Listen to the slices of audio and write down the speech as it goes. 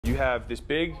You have this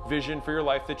big vision for your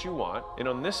life that you want, and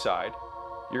on this side,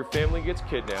 your family gets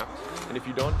kidnapped, and if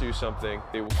you don't do something,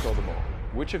 they will kill them all.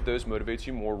 Which of those motivates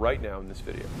you more right now in this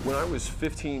video? When I was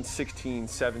 15, 16,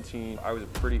 17, I was a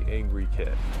pretty angry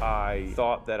kid. I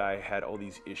thought that I had all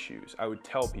these issues. I would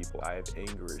tell people I have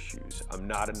anger issues. I'm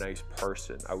not a nice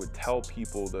person. I would tell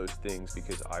people those things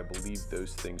because I believed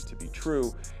those things to be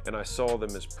true, and I saw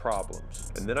them as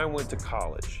problems. And then I went to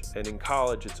college, and in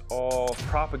college, it's all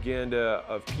propaganda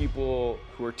of people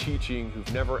who are teaching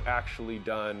who've never actually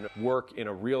done work in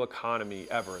a real economy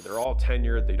ever. They're all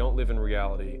tenured, they don't live in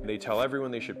reality. They tell everyone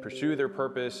they should pursue their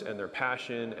purpose and their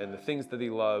passion and the things that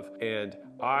they love, and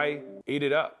I ate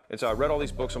it up. And so I read all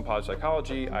these books on positive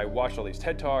psychology, I watched all these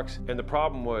TED Talks, and the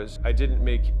problem was I didn't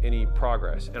make any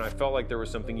progress, and I felt like there was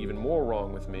something even more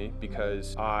wrong with me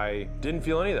because I didn't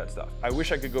feel any of that stuff. I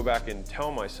wish I could go back and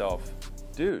tell myself,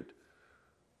 dude,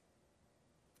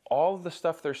 all of the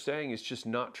stuff they're saying is just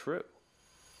not true.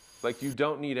 Like, you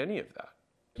don't need any of that.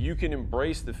 You can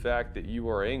embrace the fact that you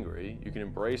are angry, you can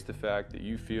embrace the fact that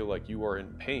you feel like you are in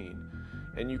pain,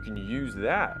 and you can use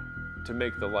that to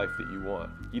make the life that you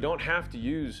want. You don't have to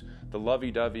use the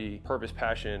lovey-dovey purpose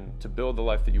passion to build the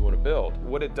life that you want to build.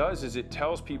 What it does is it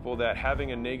tells people that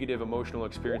having a negative emotional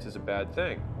experience is a bad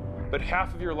thing. But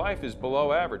half of your life is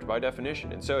below average by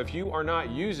definition. And so if you are not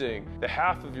using the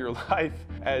half of your life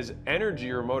as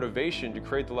energy or motivation to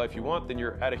create the life you want, then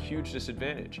you're at a huge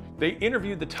disadvantage. They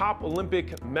interviewed the top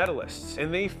Olympic medalists,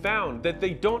 and they found that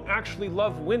they don't actually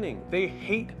love winning. They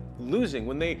hate losing.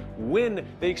 When they win,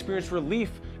 they experience relief,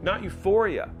 not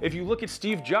euphoria. If you look at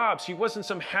Steve Jobs, he wasn't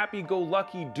some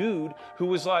happy-go-lucky dude who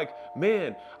was like,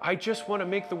 man, I just want to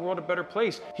make the world a better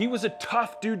place. He was a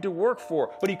tough dude to work for,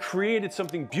 but he created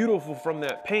something beautiful from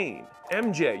that pain.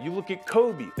 MJ, you look at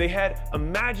Kobe, they had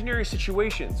imaginary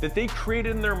situations that they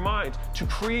created in their minds to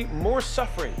create more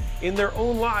suffering in their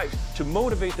own lives to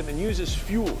motivate them and use as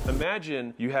fuel.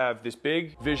 Imagine you have this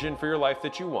big vision for your life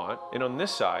that you want, and on this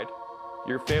side,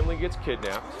 your family gets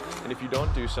kidnapped, and if you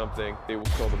don't do something, they will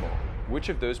kill them all. Which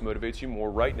of those motivates you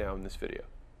more right now in this video?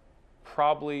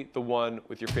 Probably the one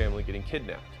with your family getting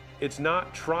kidnapped. It's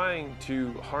not trying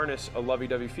to harness a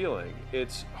lovey-dovey feeling.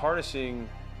 It's harnessing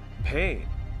pain.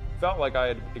 Felt like I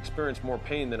had experienced more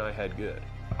pain than I had good.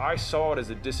 I saw it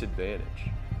as a disadvantage.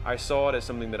 I saw it as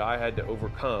something that I had to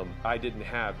overcome. I didn't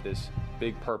have this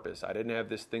big purpose. I didn't have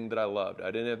this thing that I loved. I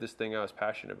didn't have this thing I was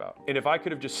passionate about. And if I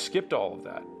could have just skipped all of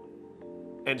that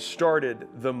and started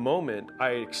the moment I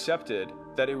accepted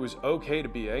that it was okay to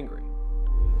be angry.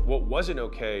 What wasn't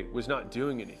okay was not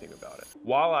doing anything about it.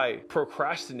 While I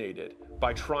procrastinated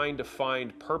by trying to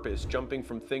find purpose, jumping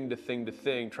from thing to thing to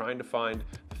thing, trying to find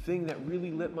the thing that really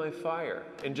lit my fire,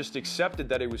 and just accepted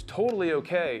that it was totally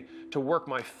okay to work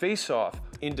my face off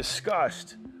in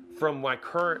disgust from my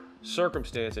current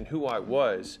circumstance and who I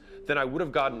was, then I would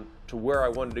have gotten to where I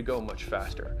wanted to go much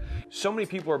faster. So many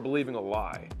people are believing a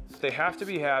lie. They have to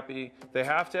be happy, they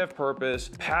have to have purpose,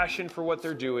 passion for what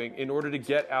they're doing in order to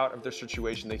get out of their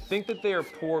situation. They think that they are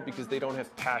poor because they don't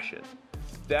have passion.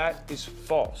 That is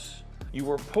false. You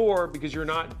are poor because you're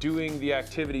not doing the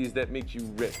activities that make you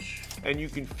rich. And you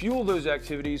can fuel those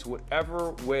activities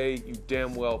whatever way you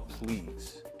damn well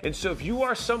please. And so if you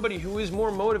are somebody who is more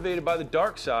motivated by the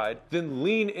dark side, then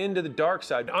lean into the dark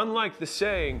side. Unlike the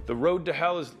saying, the road to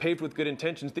hell is paved with good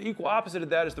intentions, the equal opposite of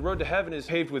that is the road to heaven is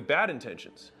paved with bad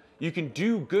intentions. You can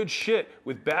do good shit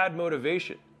with bad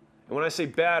motivation. And when I say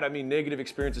bad, I mean negative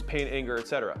experiences, pain, anger,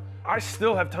 etc. I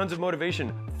still have tons of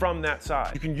motivation from that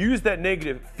side. You can use that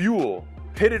negative fuel,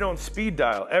 hit it on speed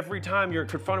dial. Every time you're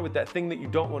confronted with that thing that you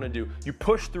don't want to do, you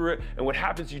push through it, and what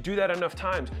happens, you do that enough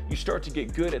times, you start to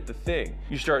get good at the thing.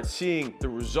 You start seeing the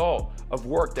result of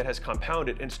work that has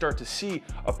compounded and start to see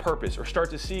a purpose or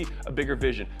start to see a bigger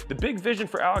vision. The big vision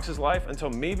for Alex's life until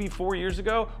maybe 4 years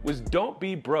ago was don't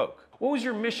be broke. What was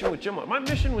your mission with Gym One? My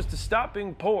mission was to stop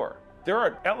being poor. There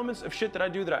are elements of shit that I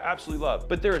do that I absolutely love,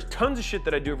 but there is tons of shit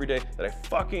that I do every day that I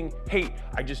fucking hate.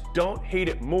 I just don't hate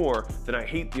it more than I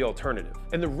hate the alternative.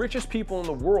 And the richest people in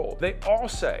the world, they all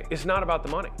say it's not about the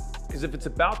money. Because if it's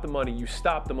about the money, you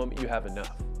stop the moment you have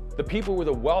enough. The people who are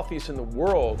the wealthiest in the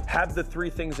world have the three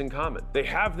things in common. They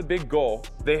have the big goal,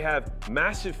 they have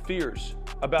massive fears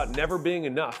about never being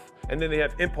enough, and then they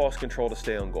have impulse control to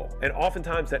stay on goal. And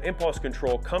oftentimes that impulse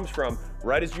control comes from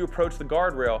right as you approach the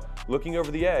guardrail, looking over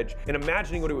the edge and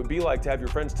imagining what it would be like to have your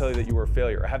friends tell you that you were a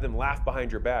failure, or have them laugh behind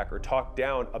your back, or talk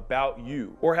down about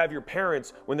you, or have your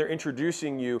parents, when they're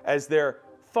introducing you as their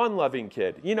fun-loving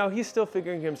kid, you know, he's still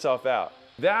figuring himself out.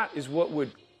 That is what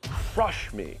would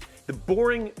crush me. The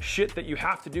boring shit that you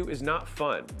have to do is not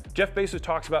fun. Jeff Bezos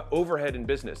talks about overhead in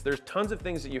business. There's tons of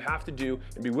things that you have to do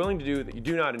and be willing to do that you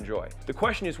do not enjoy. The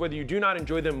question is whether you do not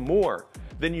enjoy them more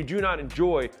than you do not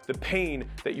enjoy the pain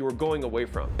that you are going away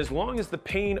from. As long as the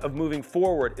pain of moving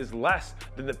forward is less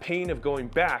than the pain of going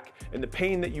back and the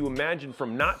pain that you imagine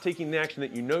from not taking the action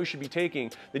that you know you should be taking,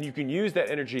 then you can use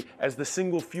that energy as the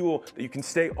single fuel that you can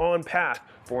stay on path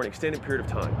for an extended period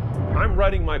of time. I'm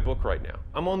writing my book right now.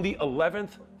 I'm on the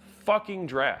 11th fucking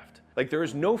draft. Like, there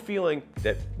is no feeling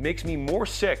that makes me more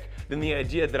sick than the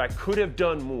idea that I could have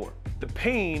done more. The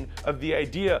pain of the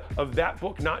idea of that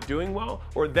book not doing well,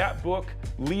 or that book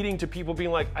leading to people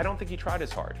being like, I don't think he tried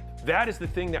as hard. That is the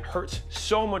thing that hurts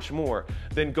so much more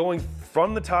than going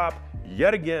from the top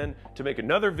yet again to make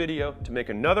another video, to make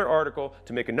another article,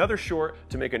 to make another short,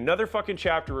 to make another fucking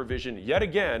chapter revision yet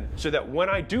again, so that when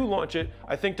I do launch it,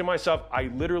 I think to myself, I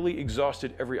literally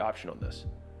exhausted every option on this.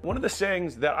 One of the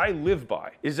sayings that I live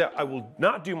by is that I will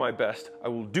not do my best, I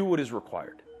will do what is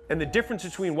required. And the difference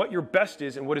between what your best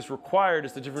is and what is required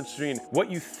is the difference between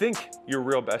what you think your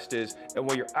real best is and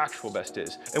what your actual best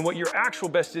is. And what your actual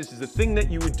best is the thing that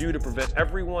you would do to prevent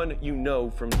everyone you know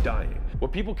from dying.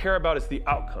 What people care about is the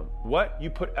outcome, what you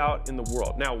put out in the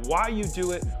world. Now, why you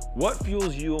do it, what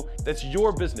fuels you, that's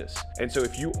your business. And so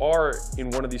if you are in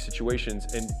one of these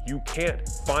situations and you can't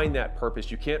find that purpose,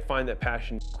 you can't find that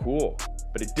passion, cool.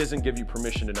 But it doesn't give you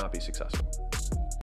permission to not be successful.